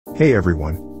Hey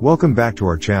everyone, welcome back to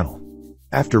our channel.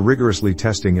 After rigorously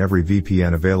testing every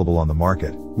VPN available on the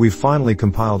market, we've finally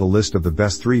compiled a list of the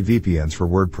best 3 VPNs for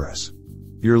WordPress.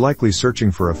 You're likely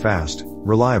searching for a fast,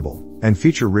 reliable, and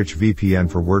feature-rich VPN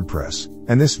for WordPress,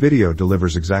 and this video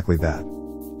delivers exactly that.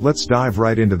 Let's dive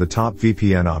right into the top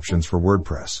VPN options for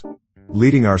WordPress.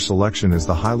 Leading our selection is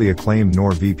the highly acclaimed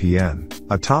NordVPN,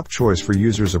 a top choice for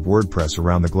users of WordPress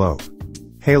around the globe.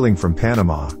 Hailing from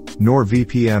Panama,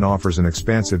 NordVPN offers an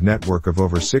expansive network of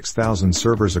over 6,000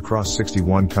 servers across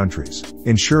 61 countries,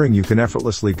 ensuring you can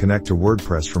effortlessly connect to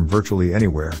WordPress from virtually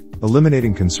anywhere,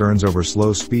 eliminating concerns over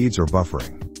slow speeds or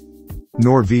buffering.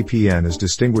 NordVPN is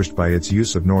distinguished by its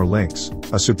use of NOR links,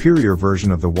 a superior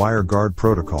version of the WireGuard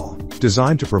protocol,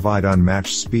 designed to provide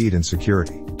unmatched speed and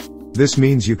security. This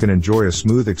means you can enjoy a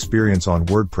smooth experience on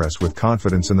WordPress with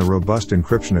confidence in the robust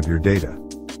encryption of your data.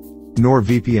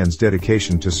 NordVPN's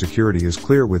dedication to security is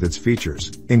clear with its features,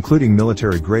 including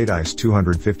military-grade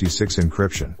IS-256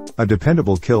 encryption, a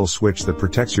dependable kill switch that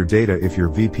protects your data if your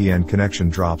VPN connection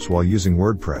drops while using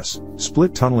WordPress,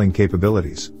 split tunneling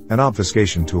capabilities, and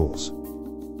obfuscation tools.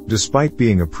 Despite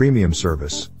being a premium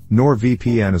service,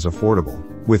 NordVPN is affordable,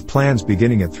 with plans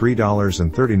beginning at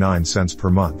 $3.39 per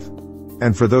month.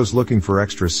 And for those looking for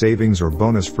extra savings or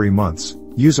bonus-free months,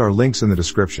 use our links in the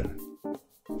description.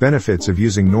 Benefits of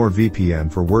using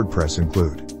NordVPN for WordPress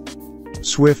include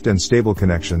swift and stable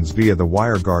connections via the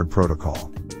WireGuard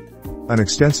protocol, an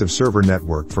extensive server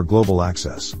network for global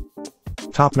access,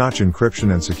 top-notch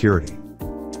encryption and security,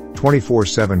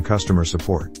 24/7 customer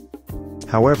support.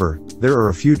 However, there are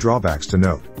a few drawbacks to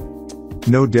note.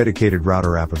 No dedicated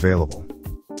router app available.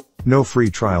 No free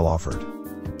trial offered.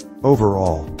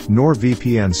 Overall,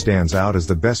 NordVPN stands out as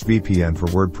the best VPN for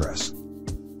WordPress.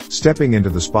 Stepping into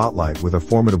the spotlight with a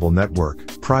formidable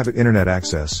network, private internet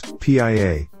access,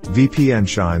 PIA, VPN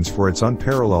shines for its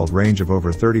unparalleled range of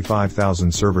over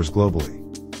 35,000 servers globally.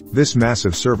 This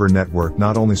massive server network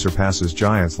not only surpasses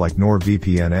giants like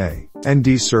NordVPN and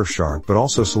Surfshark but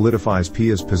also solidifies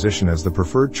PIA's position as the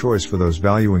preferred choice for those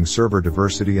valuing server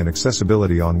diversity and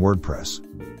accessibility on WordPress.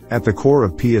 At the core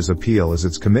of PIA's appeal is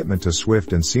its commitment to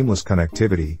swift and seamless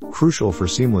connectivity, crucial for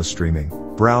seamless streaming,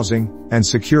 browsing, and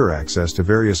secure access to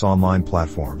various online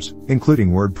platforms,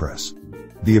 including WordPress.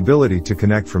 The ability to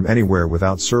connect from anywhere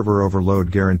without server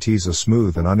overload guarantees a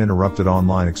smooth and uninterrupted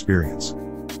online experience.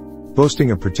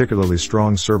 Boasting a particularly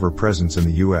strong server presence in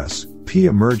the US,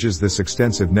 PIA merges this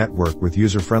extensive network with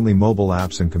user-friendly mobile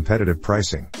apps and competitive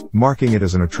pricing, marking it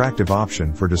as an attractive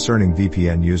option for discerning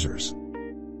VPN users.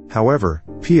 However,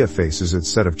 PIA faces its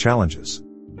set of challenges.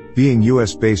 Being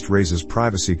US-based raises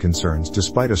privacy concerns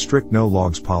despite a strict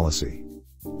no-logs policy.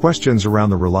 Questions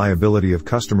around the reliability of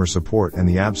customer support and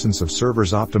the absence of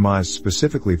servers optimized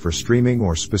specifically for streaming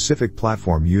or specific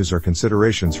platform use are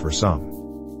considerations for some.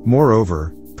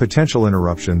 Moreover, potential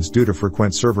interruptions due to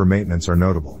frequent server maintenance are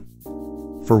notable.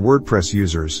 For WordPress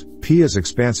users, PIA's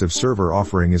expansive server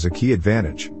offering is a key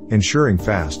advantage, ensuring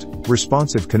fast,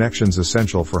 responsive connections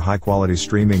essential for high-quality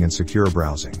streaming and secure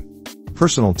browsing.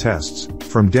 Personal tests,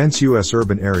 from dense US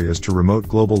urban areas to remote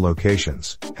global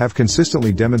locations, have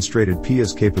consistently demonstrated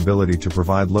PIA's capability to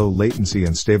provide low latency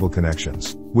and stable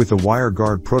connections, with the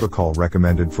WireGuard protocol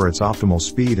recommended for its optimal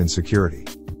speed and security.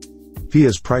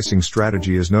 PIA's pricing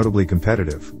strategy is notably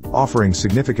competitive, offering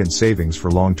significant savings for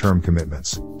long-term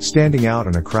commitments, standing out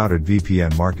in a crowded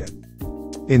VPN market.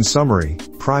 In summary,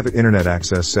 private internet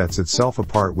access sets itself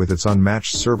apart with its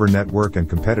unmatched server network and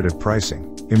competitive pricing,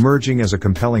 emerging as a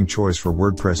compelling choice for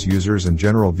WordPress users and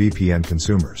general VPN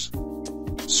consumers.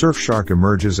 Surfshark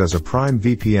emerges as a prime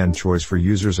VPN choice for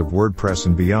users of WordPress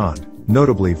and beyond,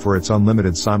 notably for its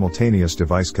unlimited simultaneous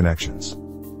device connections.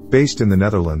 Based in the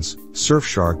Netherlands,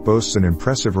 Surfshark boasts an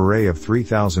impressive array of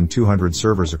 3,200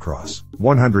 servers across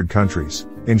 100 countries,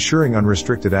 ensuring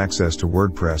unrestricted access to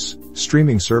WordPress,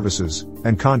 streaming services,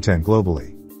 and content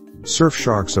globally.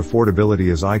 Surfshark's affordability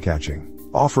is eye-catching,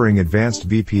 offering advanced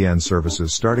VPN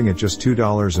services starting at just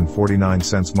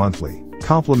 $2.49 monthly,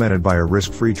 complemented by a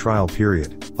risk-free trial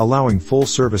period, allowing full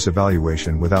service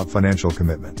evaluation without financial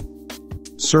commitment.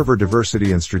 Server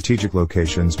diversity and strategic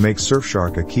locations make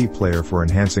Surfshark a key player for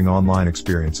enhancing online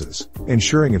experiences,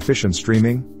 ensuring efficient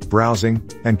streaming, browsing,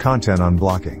 and content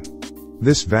unblocking.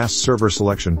 This vast server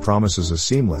selection promises a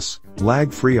seamless,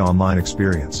 lag-free online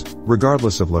experience,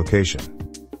 regardless of location.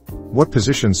 What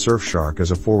positions Surfshark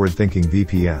as a forward-thinking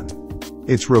VPN?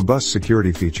 Its robust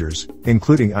security features,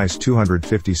 including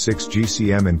IS-256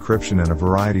 GCM encryption and a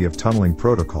variety of tunneling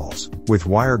protocols, with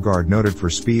WireGuard noted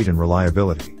for speed and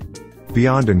reliability.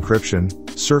 Beyond encryption,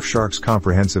 Surfshark's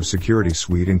comprehensive security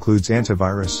suite includes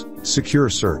antivirus, secure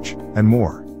search, and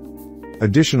more.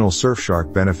 Additional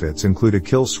Surfshark benefits include a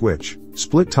kill switch,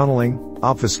 split tunneling,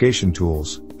 obfuscation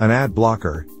tools, an ad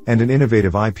blocker, and an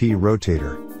innovative IP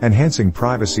rotator, enhancing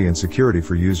privacy and security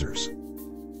for users.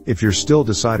 If you're still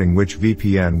deciding which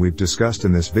VPN we've discussed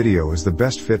in this video is the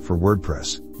best fit for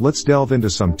WordPress, let's delve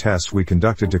into some tests we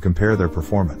conducted to compare their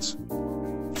performance.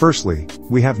 Firstly,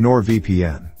 we have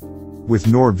NordVPN. With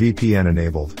NordVPN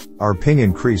enabled, our ping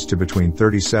increased to between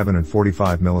 37 and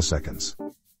 45 milliseconds.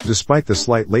 Despite the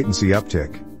slight latency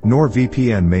uptick,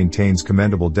 NordVPN maintains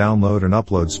commendable download and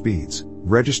upload speeds,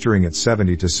 registering at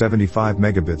 70 to 75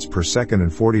 megabits per second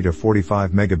and 40 to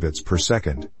 45 megabits per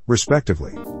second,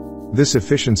 respectively. This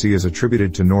efficiency is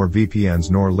attributed to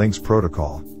NordVPN's NordLynx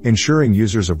protocol, ensuring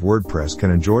users of WordPress can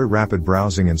enjoy rapid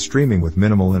browsing and streaming with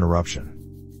minimal interruption.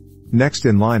 Next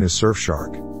in line is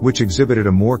Surfshark, which exhibited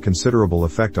a more considerable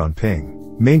effect on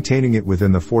ping, maintaining it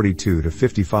within the 42 to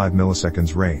 55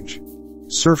 milliseconds range.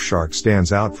 Surfshark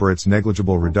stands out for its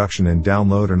negligible reduction in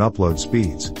download and upload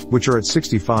speeds, which are at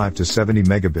 65 to 70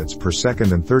 megabits per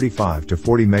second and 35 to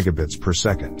 40 megabits per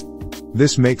second.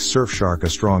 This makes Surfshark a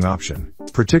strong option,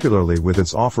 particularly with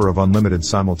its offer of unlimited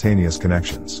simultaneous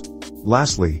connections.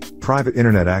 Lastly, Private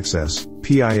Internet Access,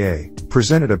 PIA,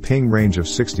 presented a ping range of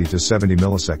 60 to 70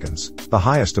 milliseconds, the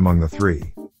highest among the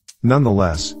three.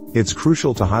 Nonetheless, it's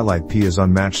crucial to highlight PIA's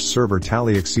unmatched server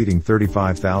tally exceeding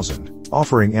 35,000,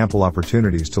 offering ample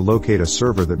opportunities to locate a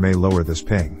server that may lower this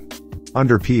ping.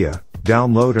 Under PIA,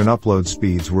 download and upload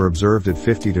speeds were observed at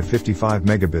 50 to 55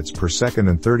 megabits per second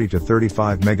and 30 to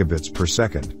 35 megabits per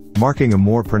second, marking a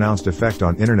more pronounced effect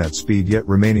on internet speed yet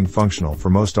remaining functional for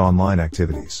most online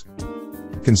activities.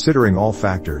 Considering all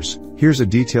factors, here's a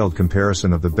detailed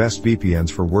comparison of the best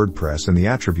VPNs for WordPress and the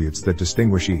attributes that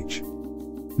distinguish each.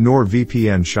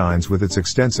 NordVPN shines with its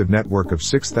extensive network of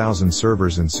 6,000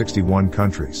 servers in 61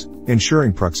 countries,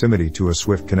 ensuring proximity to a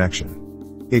swift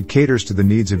connection. It caters to the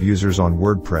needs of users on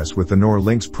WordPress with the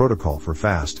NordLynx protocol for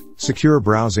fast, secure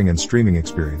browsing and streaming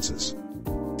experiences.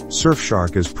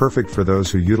 Surfshark is perfect for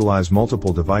those who utilize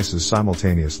multiple devices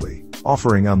simultaneously,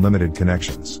 offering unlimited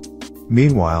connections.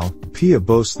 Meanwhile, PIA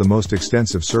boasts the most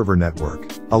extensive server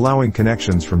network, allowing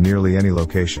connections from nearly any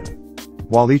location.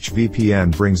 While each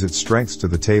VPN brings its strengths to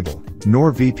the table,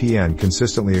 NordVPN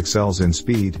consistently excels in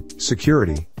speed,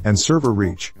 security, and server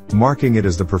reach, marking it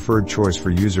as the preferred choice for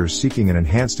users seeking an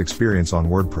enhanced experience on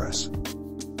WordPress.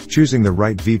 Choosing the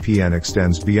right VPN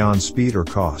extends beyond speed or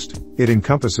cost. It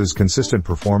encompasses consistent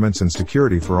performance and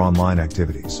security for online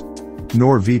activities.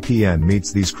 NordVPN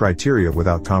meets these criteria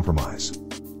without compromise.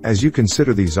 As you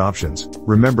consider these options,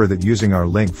 remember that using our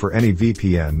link for any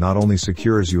VPN not only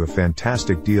secures you a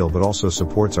fantastic deal but also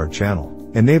supports our channel,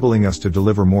 enabling us to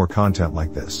deliver more content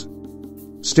like this.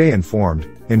 Stay informed,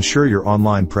 ensure your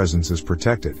online presence is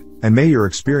protected, and may your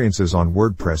experiences on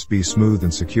WordPress be smooth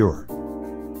and secure.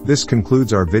 This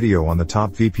concludes our video on the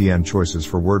top VPN choices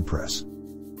for WordPress.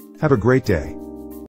 Have a great day.